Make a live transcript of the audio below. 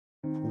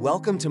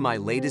Welcome to my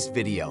latest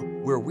video,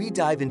 where we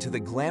dive into the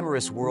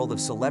glamorous world of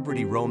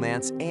celebrity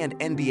romance and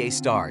NBA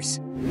stars.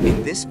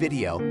 In this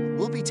video,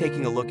 we'll be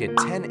taking a look at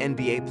 10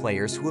 NBA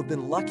players who have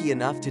been lucky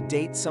enough to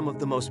date some of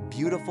the most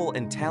beautiful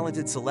and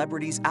talented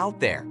celebrities out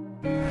there.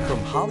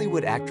 From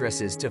Hollywood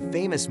actresses to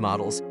famous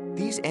models,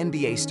 these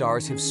NBA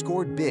stars have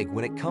scored big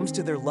when it comes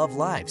to their love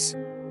lives.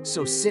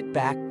 So sit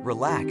back,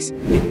 relax,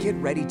 and get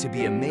ready to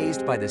be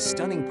amazed by the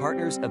stunning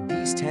partners of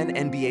these 10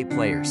 NBA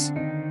players.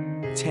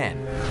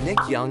 10. Nick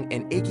Young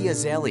and Iggy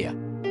Azalea.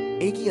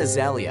 Iggy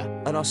Azalea,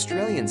 an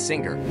Australian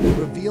singer,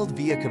 revealed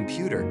via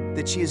computer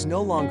that she is no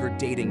longer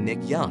dating Nick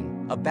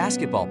Young, a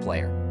basketball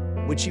player.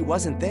 When she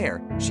wasn't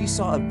there, she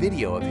saw a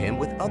video of him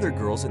with other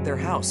girls at their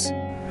house.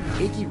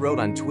 Iggy wrote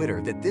on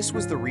Twitter that this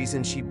was the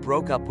reason she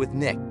broke up with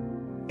Nick.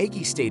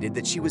 Iggy stated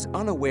that she was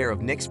unaware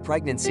of Nick's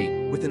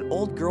pregnancy with an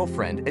old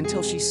girlfriend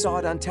until she saw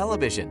it on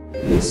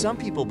television. Some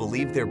people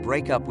believe their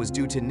breakup was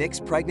due to Nick's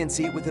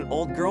pregnancy with an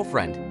old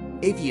girlfriend.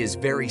 Iggy is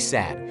very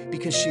sad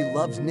because she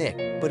loves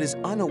Nick but is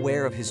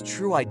unaware of his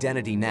true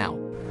identity now.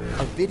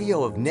 A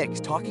video of Nick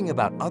talking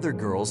about other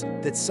girls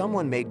that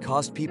someone made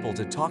caused people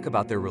to talk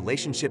about their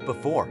relationship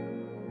before.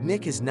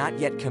 Nick has not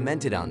yet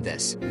commented on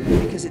this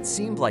because it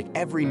seemed like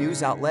every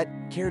news outlet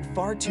cared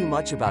far too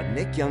much about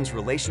Nick Young's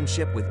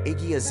relationship with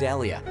Iggy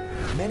Azalea.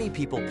 Many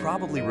people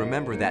probably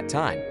remember that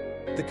time.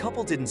 The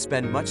couple didn't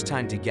spend much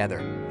time together,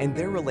 and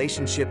their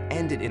relationship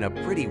ended in a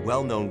pretty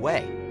well-known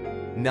way.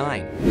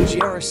 9.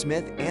 J.R.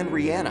 Smith and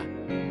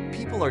Rihanna.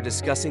 People are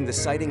discussing the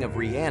sighting of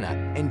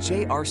Rihanna and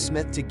J.R.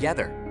 Smith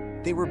together.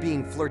 They were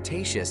being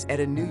flirtatious at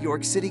a New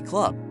York City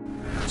club.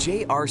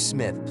 J.R.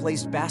 Smith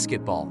plays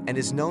basketball and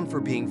is known for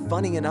being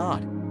funny and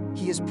odd.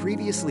 He has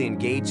previously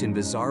engaged in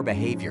bizarre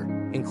behavior,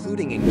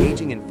 including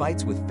engaging in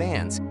fights with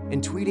fans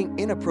and tweeting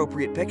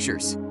inappropriate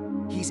pictures.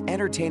 He's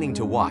entertaining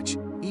to watch,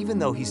 even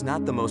though he's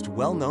not the most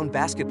well-known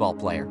basketball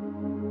player.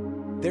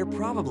 There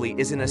probably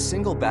isn't a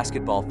single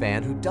basketball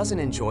fan who doesn't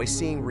enjoy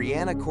seeing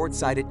Rihanna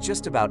courtside at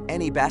just about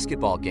any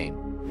basketball game.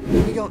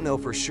 We don't know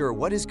for sure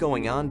what is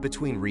going on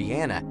between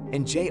Rihanna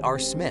and J.R.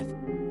 Smith,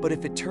 but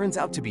if it turns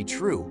out to be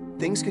true,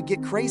 things could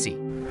get crazy.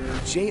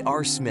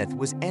 J.R. Smith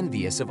was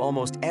envious of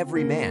almost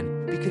every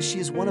man because she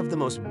is one of the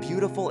most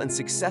beautiful and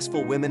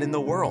successful women in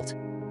the world.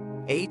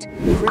 8.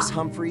 Kris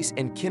Humphries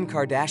and Kim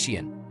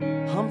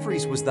Kardashian.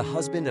 Humphries was the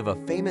husband of a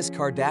famous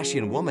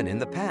Kardashian woman in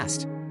the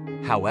past.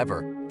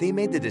 However, they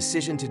made the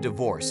decision to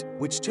divorce,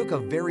 which took a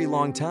very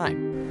long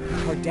time.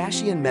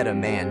 Kardashian met a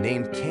man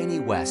named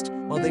Kanye West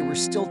while they were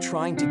still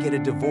trying to get a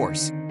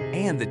divorce,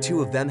 and the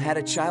two of them had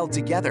a child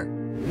together.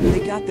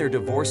 They got their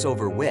divorce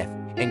over with,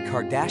 and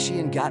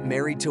Kardashian got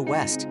married to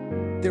West.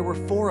 There were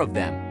 4 of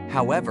them.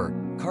 However,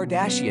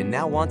 Kardashian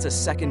now wants a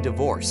second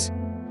divorce.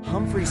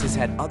 Humphries has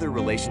had other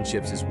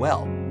relationships as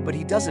well, but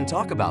he doesn't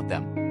talk about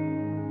them.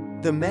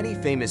 The many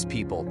famous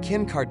people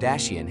Kim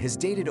Kardashian has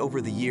dated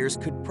over the years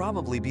could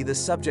probably be the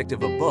subject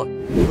of a book,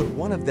 but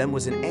one of them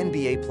was an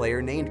NBA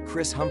player named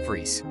Kris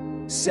Humphries.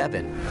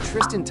 7.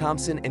 Tristan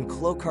Thompson and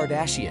Khloe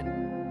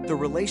Kardashian. The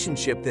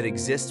relationship that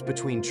exists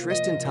between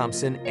Tristan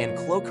Thompson and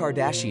Khloe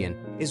Kardashian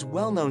is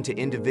well known to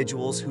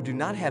individuals who do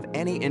not have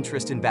any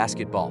interest in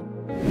basketball.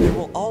 There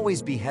will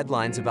always be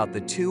headlines about the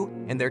two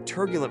and their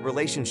turbulent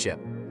relationship,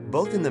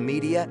 both in the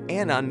media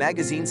and on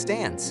magazine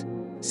stands.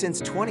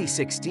 Since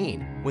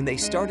 2016, when they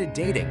started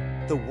dating,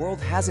 the world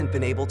hasn't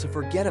been able to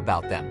forget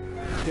about them.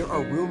 There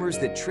are rumors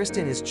that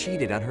Tristan has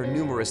cheated on her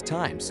numerous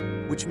times,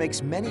 which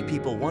makes many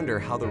people wonder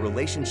how the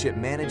relationship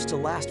managed to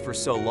last for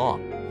so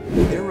long.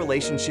 Their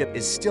relationship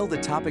is still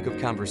the topic of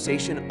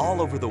conversation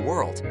all over the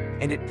world,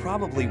 and it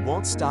probably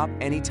won't stop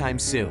anytime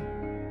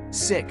soon.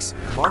 6.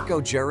 Marco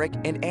Juric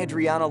and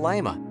Adriana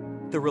Lima.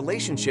 The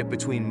relationship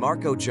between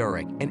Marco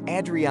Juric and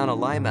Adriana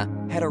Lima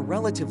had a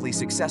relatively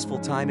successful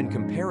time in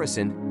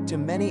comparison to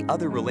many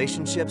other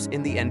relationships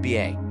in the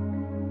NBA.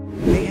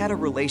 They had a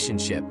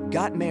relationship,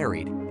 got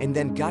married, and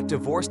then got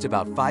divorced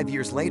about 5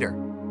 years later.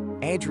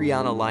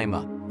 Adriana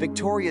Lima,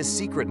 Victoria's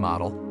Secret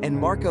model, and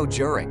Marco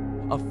Juric,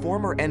 a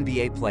former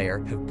NBA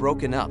player, have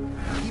broken up,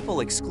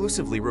 People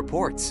Exclusively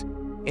reports.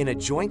 In a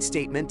joint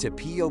statement to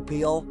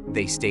People,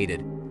 they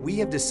stated, "We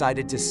have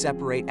decided to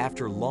separate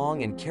after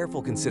long and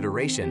careful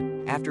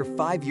consideration after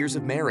 5 years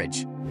of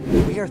marriage.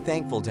 We are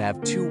thankful to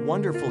have 2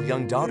 wonderful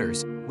young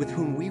daughters with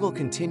whom we will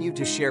continue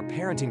to share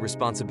parenting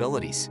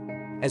responsibilities.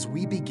 As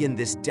we begin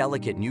this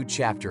delicate new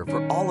chapter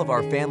for all of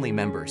our family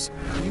members,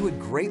 we would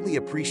greatly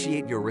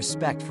appreciate your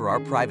respect for our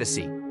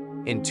privacy."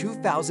 In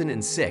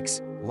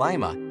 2006,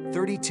 Lima,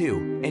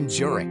 32, and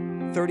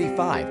Juric,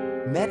 35,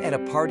 met at a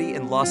party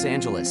in Los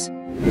Angeles.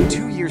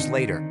 2 years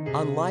later,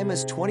 on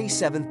Lima's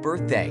 27th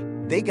birthday,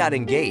 they got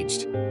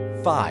engaged.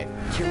 5.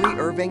 Kyrie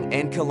Irving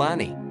and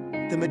Kehlani.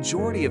 The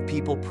majority of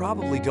people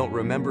probably don't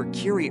remember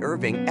Kyrie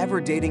Irving ever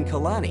dating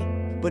Kehlani,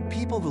 but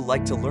people who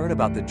like to learn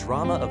about the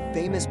drama of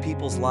famous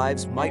people's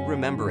lives might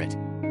remember it.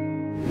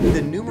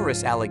 The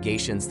numerous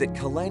allegations that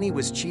Kehlani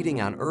was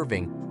cheating on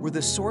Irving were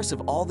the source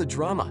of all the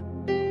drama.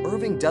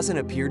 Irving doesn't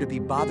appear to be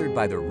bothered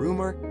by the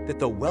rumor that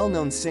the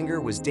well-known singer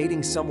was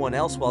dating someone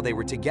else while they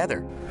were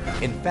together.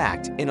 In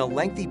fact, in a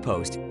lengthy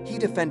post, he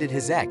defended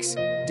his ex,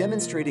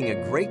 demonstrating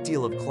a great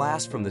deal of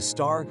class from the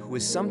star who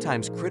is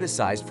sometimes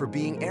criticized for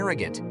being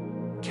arrogant.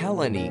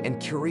 Kalani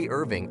and Kyrie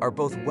Irving are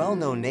both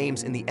well-known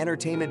names in the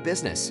entertainment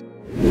business.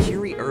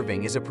 Kyrie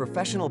Irving is a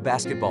professional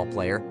basketball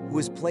player who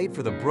has played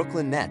for the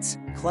Brooklyn Nets,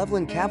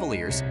 Cleveland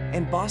Cavaliers,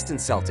 and Boston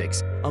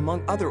Celtics,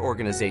 among other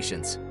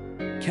organizations.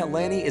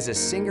 Kalani is a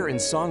singer and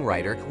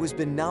songwriter who has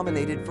been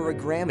nominated for a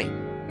Grammy.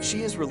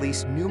 She has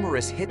released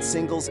numerous hit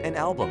singles and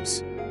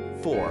albums.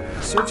 4.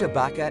 Serge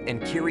Ibaka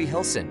and Keri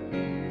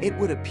Hilson. It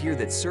would appear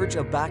that Serge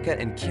Ibaka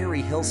and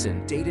Keri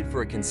Hilson dated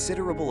for a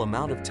considerable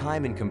amount of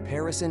time in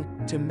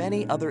comparison to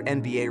many other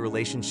NBA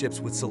relationships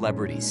with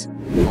celebrities.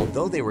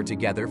 Although they were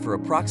together for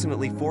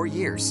approximately 4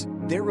 years,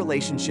 their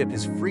relationship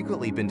has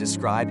frequently been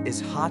described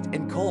as hot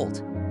and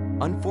cold.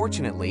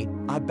 Unfortunately,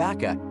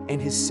 Ibaka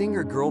and his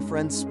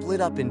singer-girlfriend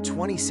split up in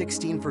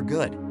 2016 for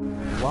good.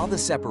 While the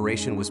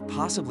separation was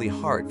possibly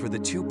hard for the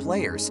two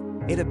players,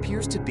 it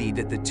appears to be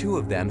that the two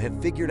of them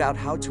have figured out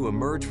how to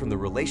emerge from the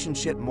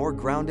relationship more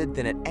grounded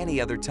than at any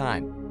other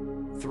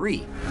time.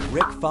 3.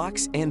 Rick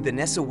Fox and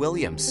Vanessa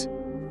Williams.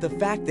 The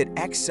fact that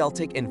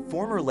ex-Celtic and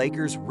former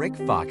Lakers Rick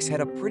Fox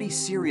had a pretty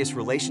serious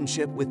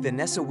relationship with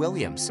Vanessa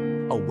Williams,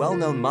 a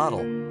well-known model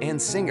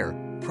and singer,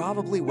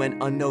 probably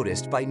went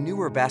unnoticed by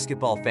newer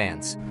basketball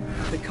fans.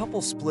 The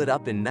couple split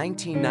up in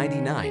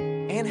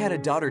 1999 and had a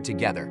daughter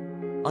together.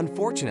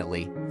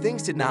 Unfortunately,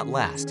 things did not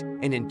last,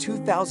 and in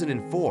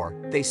 2004,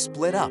 they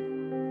split up.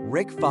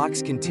 Rick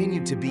Fox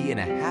continued to be in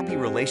a happy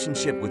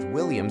relationship with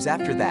Williams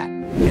after that,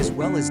 as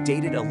well as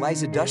dated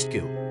Eliza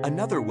Dushku,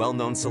 another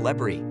well-known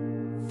celebrity.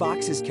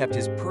 Fox has kept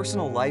his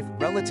personal life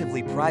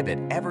relatively private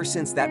ever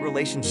since that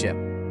relationship.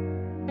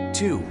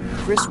 2.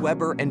 Chris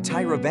Webber and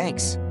Tyra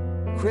Banks.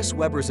 Chris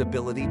Webber's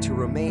ability to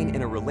remain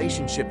in a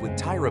relationship with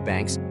Tyra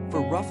Banks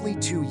for roughly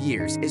 2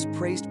 years is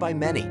praised by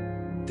many.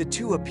 The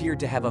two appeared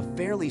to have a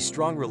fairly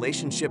strong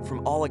relationship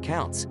from all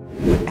accounts,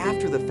 but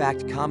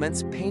after-the-fact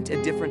comments paint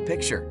a different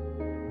picture.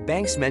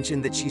 Banks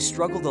mentioned that she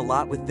struggled a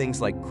lot with things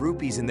like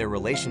groupies in their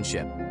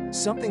relationship,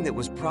 something that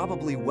was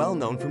probably well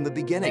known from the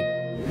beginning.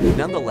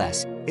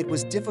 Nonetheless, it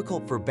was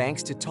difficult for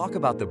Banks to talk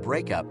about the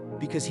breakup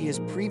because he has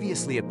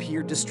previously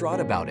appeared distraught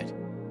about it.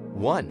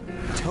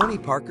 1. Tony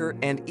Parker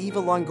and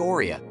Eva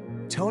Longoria.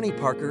 Tony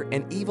Parker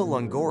and Eva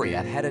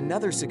Longoria had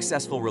another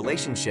successful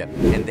relationship,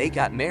 and they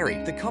got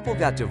married. The couple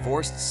got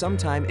divorced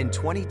sometime in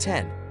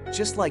 2010,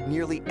 just like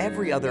nearly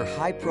every other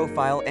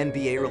high-profile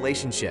NBA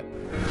relationship.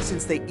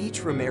 Since they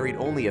each remarried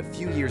only a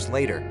few years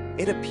later,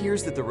 it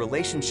appears that the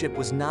relationship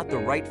was not the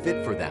right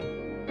fit for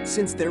them.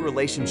 Since their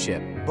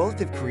relationship, both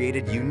have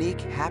created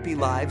unique, happy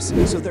lives,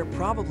 so there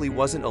probably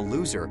wasn't a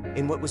loser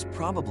in what was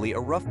probably a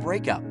rough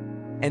breakup.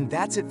 And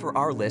that's it for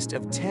our list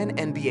of 10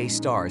 NBA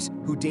stars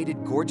who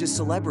dated gorgeous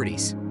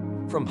celebrities.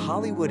 From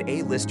Hollywood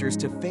A-listers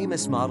to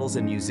famous models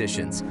and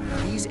musicians,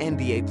 these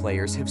NBA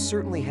players have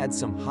certainly had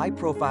some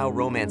high-profile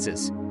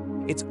romances.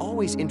 It's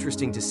always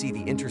interesting to see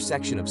the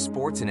intersection of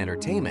sports and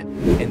entertainment,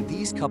 and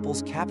these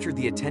couples captured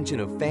the attention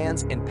of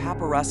fans and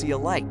paparazzi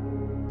alike.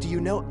 Do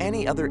you know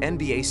any other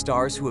NBA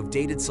stars who have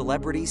dated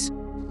celebrities?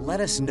 Let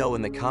us know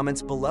in the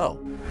comments below.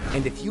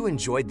 And if you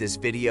enjoyed this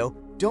video,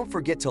 don't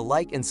forget to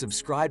like and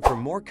subscribe for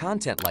more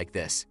content like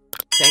this.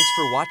 Thanks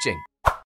for watching.